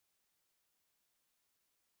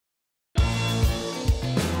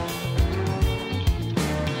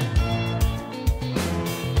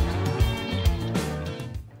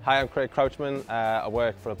Hi, I'm Craig Crouchman. I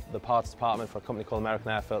work for the parts department for a company called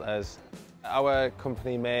American Air Filters. Our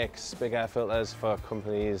company makes big air filters for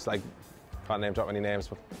companies like, can't name drop any names,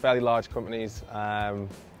 but fairly large companies.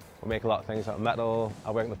 We make a lot of things out of metal.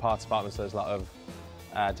 I work in the parts department, so there's a lot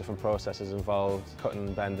of different processes involved,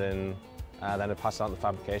 cutting, bending, then I pass it on to the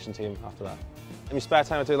fabrication team after that. In my spare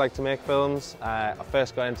time I do like to make films. I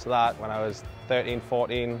first got into that when I was 13,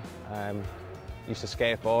 14. Used to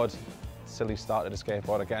skateboard. Silly started a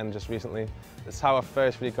skateboard again just recently. That's how I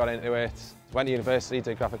first really got into it. Went to university,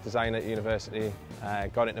 did graphic design at university,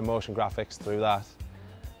 got into motion graphics through that,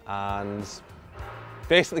 and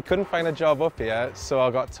basically couldn't find a job up here, so I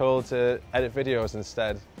got told to edit videos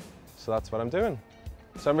instead. So that's what I'm doing.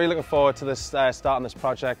 So I'm really looking forward to this starting this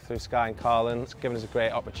project through Sky and Carlin. It's given us a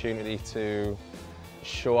great opportunity to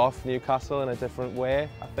show off Newcastle in a different way,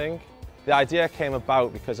 I think. The idea came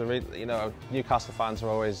about because Newcastle fans are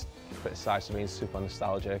always criticised for being super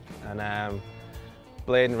nostalgic, and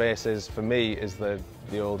Blading Races for me is the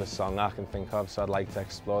oldest song I can think of, so I'd like to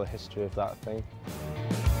explore the history of that thing.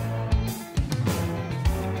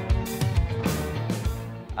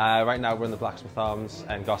 Right now we're in the Blacksmith Arms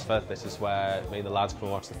in Gosforth. This is where me and the lads come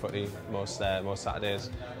and watch the footy most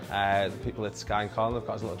Saturdays. The people at Sky and Carlin have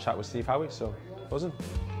got us a little chat with Steve Howie, so buzzing.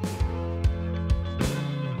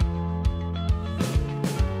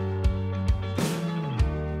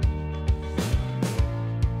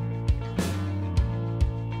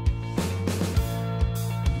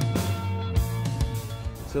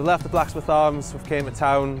 So we left the Blacksmith Arms, we came to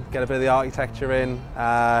town, get a bit of the architecture in,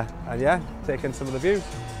 and yeah, take in some of the views.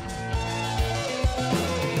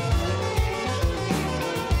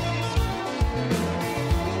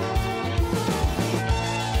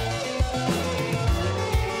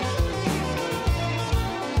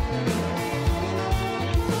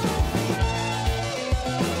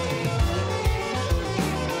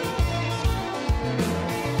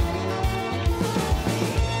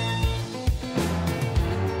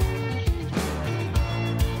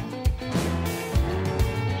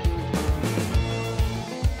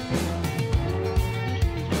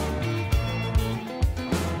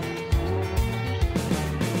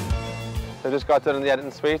 So just got done in the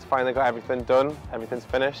editing suite, finally got everything done, everything's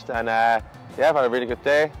finished, and yeah, I've had a really good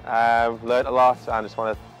day, learned a lot, and just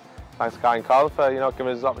want to thank Sky and Carl for giving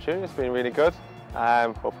us this opportunity. It's been really good.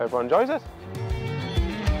 Hope everyone enjoys it.